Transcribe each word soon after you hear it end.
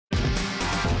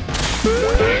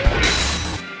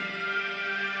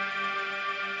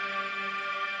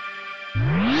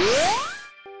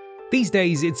These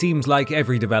days, it seems like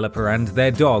every developer and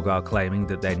their dog are claiming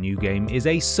that their new game is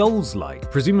a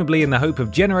Souls-like, presumably in the hope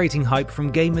of generating hype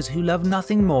from gamers who love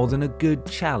nothing more than a good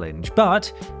challenge.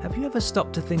 But have you ever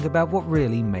stopped to think about what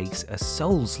really makes a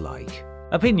Souls-like?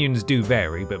 Opinions do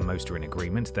vary, but most are in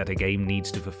agreement that a game needs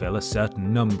to fulfill a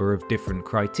certain number of different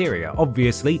criteria.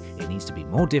 Obviously, it needs to be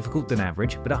more difficult than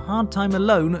average, but a hard time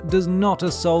alone does not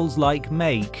a Souls-like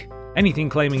make. Anything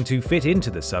claiming to fit into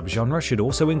the subgenre should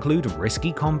also include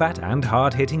risky combat and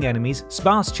hard-hitting enemies,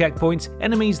 sparse checkpoints,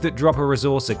 enemies that drop a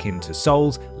resource akin to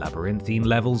Souls, labyrinthine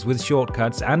levels with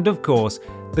shortcuts, and of course,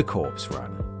 the corpse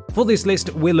run. For this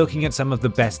list, we're looking at some of the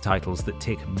best titles that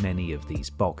tick many of these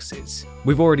boxes.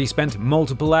 We've already spent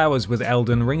multiple hours with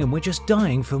Elden Ring and we're just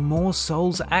dying for more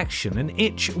Souls action, an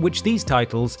itch which these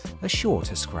titles are sure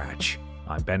to scratch.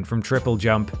 I'm Ben from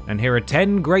TripleJump, and here are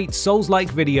 10 great Souls-like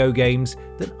video games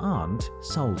that aren't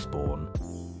Soulsborne.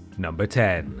 Number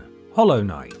 10. Hollow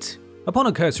Knight. Upon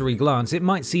a cursory glance, it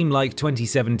might seem like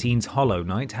 2017's Hollow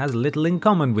Knight has little in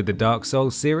common with the Dark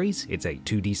Souls series. It's a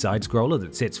 2D side-scroller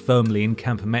that sits firmly in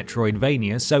Camp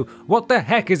Metroidvania, so what the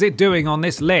heck is it doing on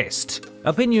this list?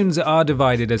 Opinions are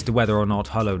divided as to whether or not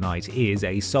Hollow Knight is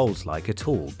a Souls-like at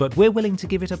all, but we're willing to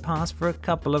give it a pass for a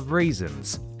couple of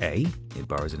reasons. A, it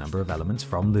borrows a number of elements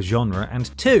from the genre,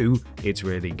 and 2, it's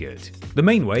really good. The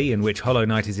main way in which Hollow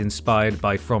Knight is inspired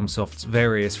by FromSoft's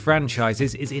various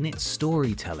franchises is in its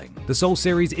storytelling. The Souls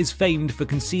series is famed for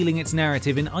concealing its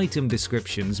narrative in item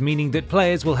descriptions, meaning that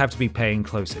players will have to be paying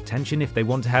close attention if they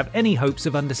want to have any hopes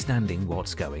of understanding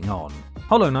what's going on.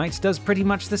 Hollow Knight does pretty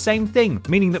much the same thing,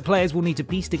 meaning that players will need to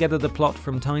piece together the plot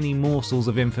from tiny morsels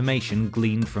of information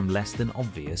gleaned from less than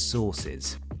obvious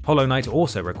sources. Hollow Knight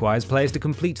also requires players to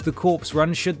complete the corpse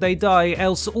run should they die,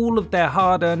 else all of their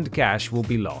hard-earned cash will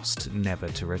be lost, never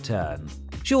to return.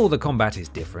 Sure, the combat is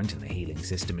different and the healing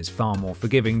system is far more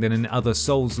forgiving than in other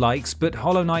Souls-likes, but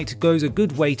Hollow Knight goes a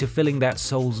good way to filling that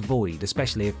Souls void,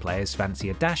 especially if players fancy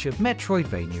a dash of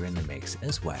Metroidvania in the mix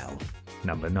as well.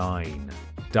 Number 9.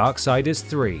 Darksiders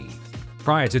 3.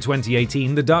 Prior to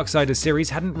 2018, the Darksiders series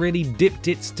hadn't really dipped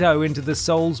its toe into the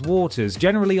Souls waters,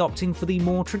 generally opting for the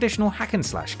more traditional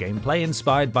hack-and-slash gameplay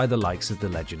inspired by the likes of The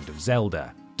Legend of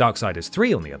Zelda. Darksiders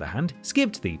 3, on the other hand,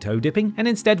 skipped the toe-dipping and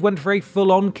instead went for a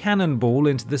full-on cannonball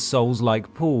into the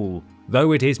Souls-like pool.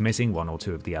 Though it is missing one or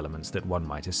two of the elements that one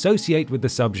might associate with the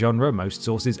subgenre, most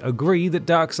sources agree that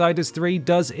Darksiders 3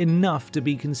 does enough to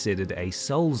be considered a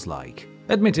Souls-like.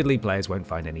 Admittedly, players won't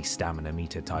find any stamina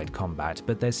meter-tied combat,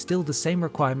 but there's still the same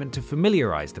requirement to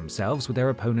familiarize themselves with their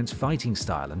opponent's fighting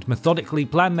style and methodically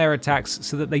plan their attacks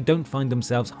so that they don't find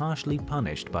themselves harshly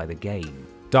punished by the game.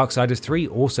 Darksiders 3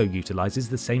 also utilizes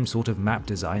the same sort of map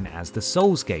design as the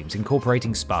Souls games,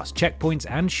 incorporating sparse checkpoints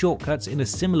and shortcuts in a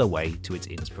similar way to its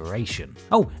inspiration.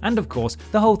 Oh, and of course,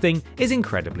 the whole thing is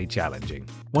incredibly challenging.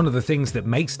 One of the things that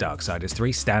makes Darksiders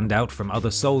 3 stand out from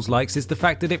other Souls-likes is the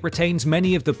fact that it retains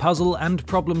many of the puzzle and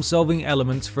problem-solving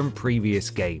elements from previous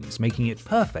games, making it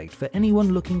perfect for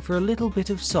anyone looking for a little bit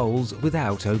of Souls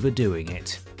without overdoing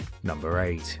it. Number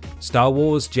 8. Star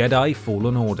Wars Jedi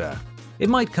Fallen Order. It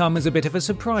might come as a bit of a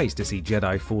surprise to see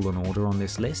Jedi Fallen Order on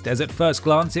this list, as at first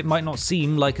glance it might not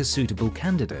seem like a suitable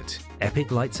candidate. Epic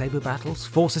lightsaber battles,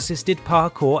 force-assisted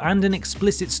parkour, and an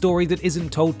explicit story that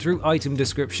isn't told through item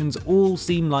descriptions all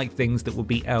seem like things that would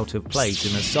be out of place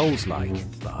in a Souls-like.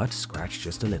 But scratch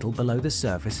just a little below the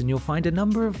surface and you'll find a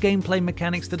number of gameplay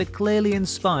mechanics that are clearly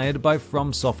inspired by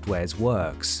From Software's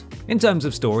works. In terms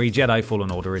of story, Jedi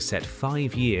Fallen Order is set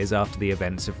 5 years after the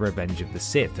events of Revenge of the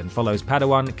Sith and follows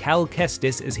Padawan Cal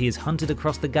Kestis as he is hunted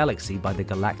across the galaxy by the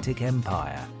Galactic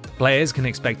Empire. Players can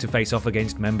expect to face off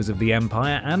against members of the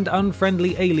Empire and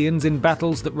unfriendly aliens in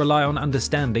battles that rely on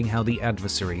understanding how the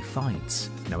adversary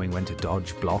fights. Knowing when to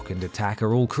dodge, block, and attack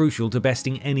are all crucial to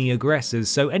besting any aggressors,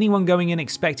 so anyone going in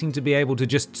expecting to be able to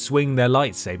just swing their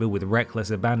lightsaber with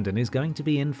reckless abandon is going to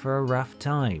be in for a rough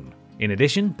time. In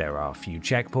addition, there are a few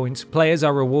checkpoints, players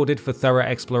are rewarded for thorough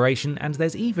exploration, and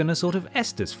there's even a sort of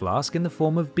Estus flask in the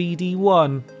form of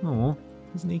BD1. Aw,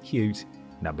 isn't he cute?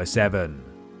 Number 7.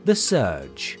 The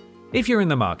Surge. If you're in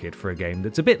the market for a game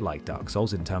that's a bit like Dark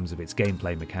Souls in terms of its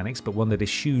gameplay mechanics, but one that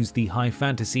eschews the high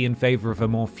fantasy in favor of a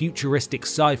more futuristic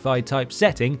sci-fi type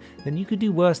setting, then you could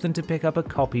do worse than to pick up a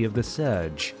copy of The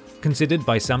Surge. Considered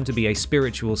by some to be a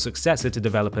spiritual successor to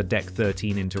developer Deck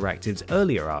 13 Interactive's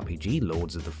earlier RPG,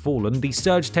 Lords of the Fallen, The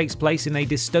Surge takes place in a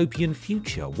dystopian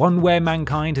future, one where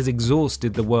mankind has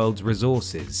exhausted the world's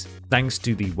resources. Thanks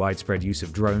to the widespread use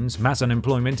of drones, mass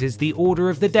unemployment is the order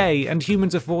of the day, and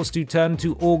humans are forced to turn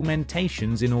to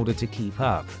augmentations in order to keep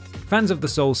up. Fans of the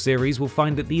Souls series will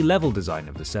find that the level design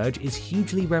of The Surge is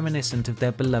hugely reminiscent of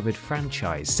their beloved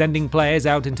franchise, sending players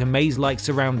out into maze-like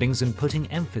surroundings and putting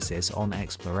emphasis on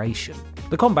exploration.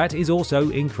 The combat is also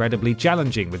incredibly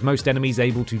challenging, with most enemies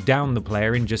able to down the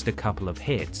player in just a couple of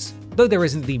hits. Though there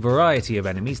isn't the variety of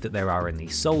enemies that there are in the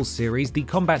Souls series, the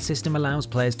combat system allows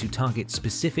players to target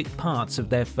specific parts of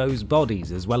their foes'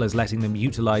 bodies, as well as letting them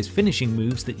utilize finishing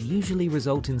moves that usually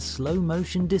result in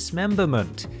slow-motion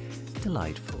dismemberment.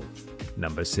 Delightful.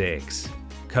 Number 6.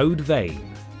 Code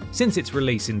Vein. Since its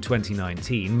release in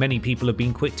 2019, many people have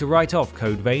been quick to write off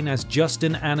Code Vein as just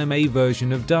an anime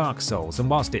version of Dark Souls, and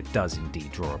whilst it does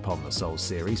indeed draw upon the Souls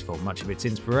series for much of its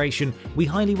inspiration, we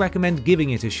highly recommend giving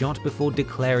it a shot before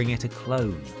declaring it a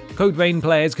clone. Code Vein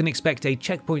players can expect a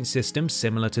checkpoint system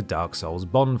similar to Dark Souls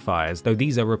bonfires, though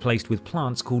these are replaced with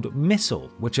plants called Missile,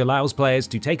 which allows players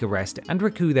to take a rest and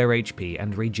recoup their HP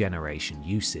and regeneration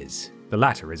uses. The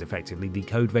latter is effectively the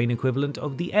Code Vein equivalent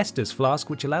of the Estus Flask,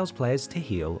 which allows players to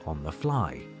heal on the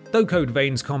fly. Though Code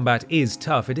Vein's combat is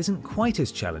tough, it isn't quite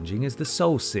as challenging as the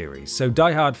Souls series, so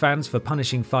diehard fans for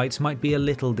punishing fights might be a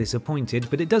little disappointed,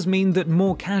 but it does mean that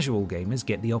more casual gamers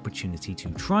get the opportunity to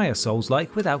try a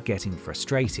Souls-like without getting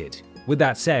frustrated. With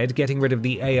that said, getting rid of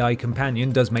the AI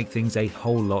companion does make things a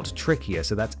whole lot trickier,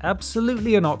 so that's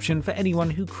absolutely an option for anyone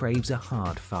who craves a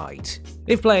hard fight.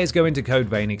 If players go into Code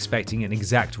Vein expecting an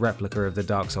exact replica of the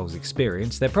Dark Souls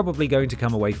experience, they're probably going to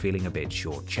come away feeling a bit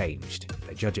shortchanged. If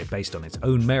they judge it based on its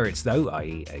own merits though,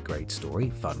 i.e. a great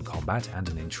story, fun combat, and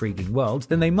an intriguing world,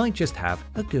 then they might just have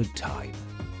a good time.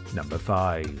 Number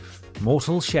 5.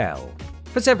 Mortal Shell.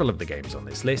 For several of the games on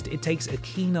this list, it takes a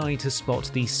keen eye to spot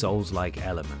the Souls-like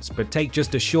elements, but take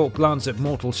just a short glance at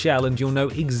Mortal Shell and you'll know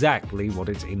exactly what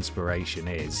its inspiration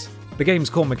is. The game's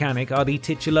core mechanic are the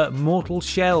titular mortal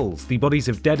shells, the bodies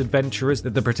of dead adventurers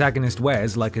that the protagonist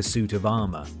wears like a suit of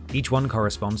armor. Each one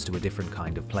corresponds to a different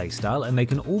kind of playstyle, and they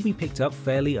can all be picked up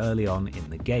fairly early on in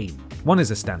the game. One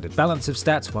is a standard balance of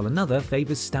stats, while another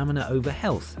favours stamina over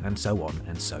health, and so on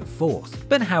and so forth.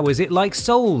 But how is it like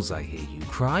Souls, I hear you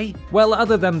cry? Well,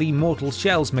 other than the mortal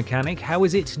shells mechanic, how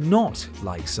is it not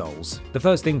like Souls? The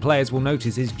first thing players will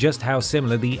notice is just how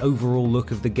similar the overall look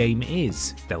of the game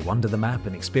is. They'll wander the map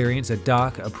and experience a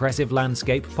dark, oppressive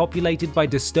landscape populated by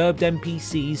disturbed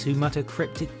NPCs who mutter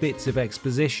cryptic bits of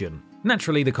exposition.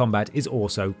 Naturally, the combat is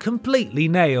also completely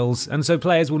nails, and so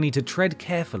players will need to tread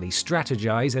carefully,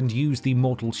 strategize, and use the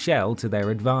Mortal Shell to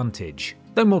their advantage.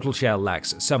 Though Mortal Shell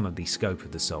lacks some of the scope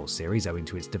of the Souls series owing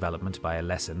to its development by a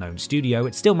lesser-known studio,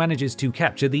 it still manages to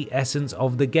capture the essence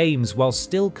of the games while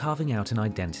still carving out an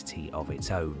identity of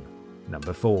its own.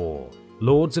 Number 4.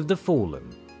 Lords of the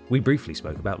Fallen. We briefly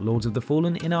spoke about Lords of the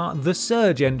Fallen in our The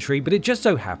Surge entry, but it just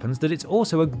so happens that it's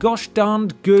also a gosh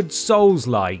darned good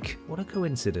Souls-like. What a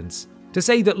coincidence. To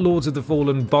say that Lords of the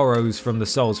Fallen borrows from the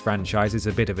Souls franchise is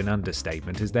a bit of an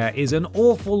understatement, as there is an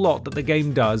awful lot that the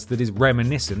game does that is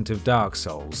reminiscent of Dark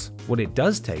Souls. What it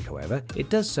does take, however, it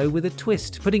does so with a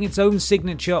twist, putting its own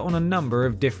signature on a number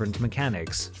of different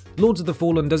mechanics. Lords of the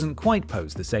Fallen doesn't quite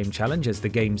pose the same challenge as the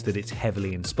games that it's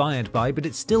heavily inspired by, but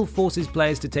it still forces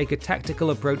players to take a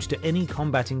tactical approach to any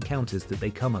combat encounters that they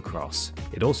come across.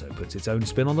 It also puts its own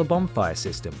spin on the bonfire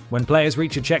system. When players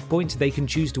reach a checkpoint, they can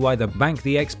choose to either bank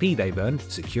the XP they've earned,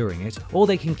 securing it, or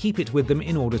they can keep it with them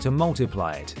in order to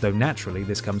multiply it, though naturally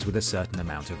this comes with a certain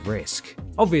amount of risk.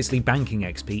 Obviously, banking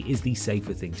XP is the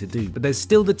safer thing to do, but there's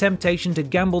still the temptation to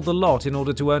gamble the lot in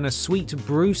order to earn a sweet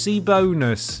Brucey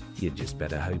bonus. You just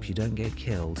better hope you don't get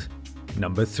killed.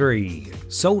 Number 3.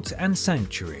 Salt and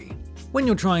Sanctuary. When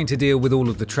you're trying to deal with all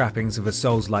of the trappings of a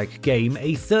Souls-like game,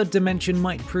 a third dimension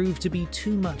might prove to be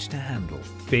too much to handle.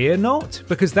 Fear not,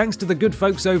 because thanks to the good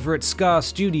folks over at Scar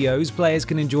Studios, players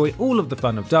can enjoy all of the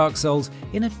fun of Dark Souls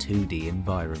in a 2D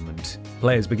environment.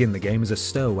 Players begin the game as a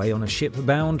stowaway on a ship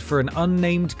bound for an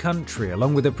unnamed country,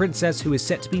 along with a princess who is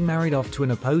set to be married off to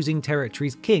an opposing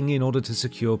territory's king in order to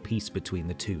secure peace between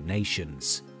the two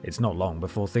nations. It's not long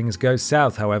before things go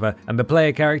south, however, and the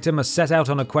player character must set out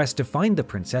on a quest to find the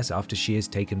princess after she is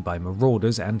taken by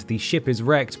marauders and the ship is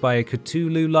wrecked by a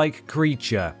Cthulhu-like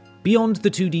creature. Beyond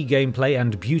the 2D gameplay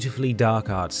and beautifully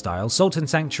dark art style, Salt and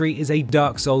Sanctuary is a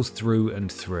Dark Souls through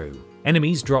and through.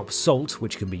 Enemies drop salt,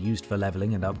 which can be used for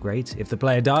leveling and upgrades. If the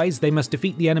player dies, they must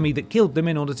defeat the enemy that killed them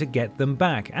in order to get them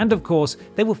back, and of course,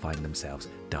 they will find themselves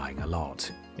dying a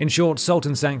lot. In short, Salt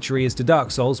and Sanctuary is to Dark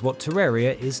Souls what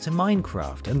Terraria is to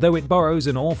Minecraft, and though it borrows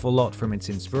an awful lot from its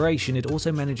inspiration, it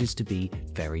also manages to be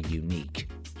very unique.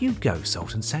 You go,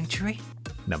 Salt and Sanctuary.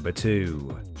 Number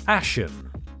 2.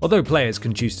 Ashen. Although players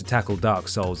can choose to tackle Dark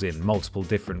Souls in multiple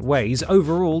different ways,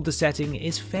 overall the setting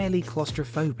is fairly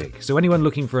claustrophobic, so anyone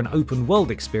looking for an open world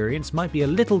experience might be a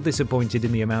little disappointed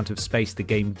in the amount of space the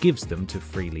game gives them to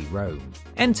freely roam.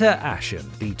 Enter Ashen,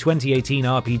 the 2018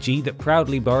 RPG that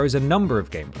proudly borrows a number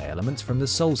of gameplay elements from the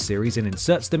Souls series and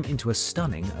inserts them into a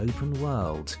stunning open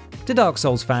world. To Dark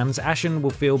Souls fans, Ashen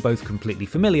will feel both completely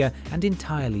familiar and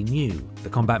entirely new. The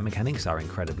combat mechanics are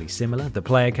incredibly similar. The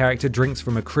player character drinks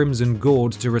from a crimson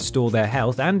gourd to restore their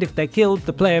health, and if they're killed,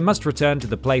 the player must return to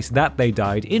the place that they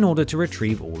died in order to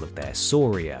retrieve all of their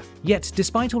Soria. Yet,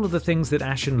 despite all of the things that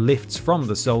Ashen lifts from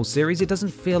the Souls series, it doesn't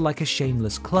feel like a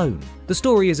shameless clone. The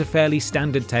story is a fairly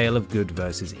standard tale of good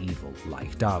versus evil,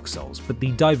 like Dark Souls, but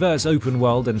the diverse open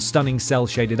world and stunning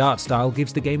cel-shaded art style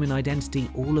gives the game an identity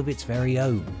all of its very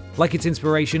own. Like its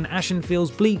inspiration, Ashen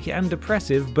feels bleak and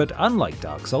depressive, but unlike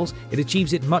Dark Souls, it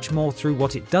achieves it much more through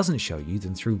what it doesn't show you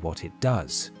than through what it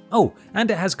does. Oh, and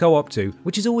it has co-op too,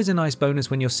 which is always a nice bonus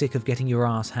when you're sick of getting your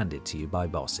ass handed to you by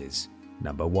bosses.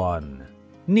 Number 1.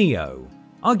 Nioh.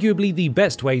 Arguably the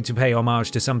best way to pay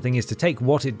homage to something is to take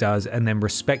what it does and then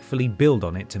respectfully build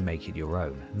on it to make it your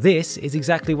own. This is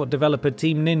exactly what developer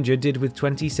Team Ninja did with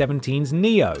 2017's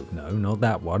Nioh. No, not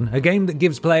that one. A game that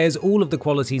gives players all of the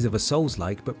qualities of a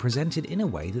Souls-like but presented in a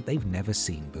way that they've never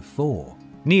seen before.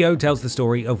 Nioh tells the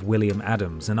story of William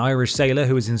Adams, an Irish sailor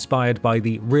who is inspired by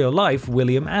the real-life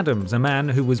William Adams, a man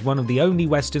who was one of the only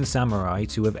Western samurai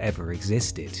to have ever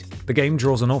existed. The game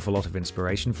draws an awful lot of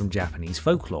inspiration from Japanese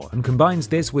folklore, and combines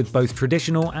this with both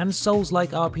traditional and Souls-like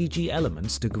RPG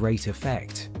elements to great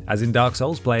effect. As in Dark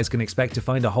Souls, players can expect to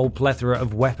find a whole plethora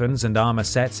of weapons and armor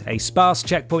sets, a sparse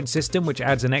checkpoint system which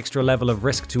adds an extra level of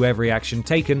risk to every action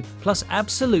taken, plus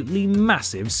absolutely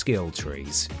massive skill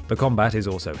trees. The combat is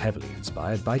also heavily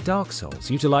inspired by Dark Souls,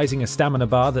 utilizing a stamina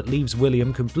bar that leaves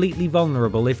William completely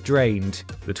vulnerable if drained.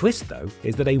 The twist, though,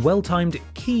 is that a well-timed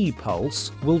key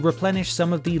pulse will replenish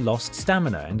some of the lost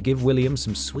stamina and give William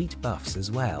some sweet buffs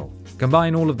as well.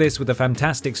 Combine all of this with a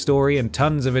fantastic story and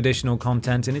tons of additional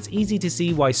content, and it's easy to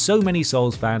see why so many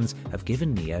Souls fans have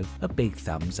given Nioh a big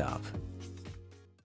thumbs up.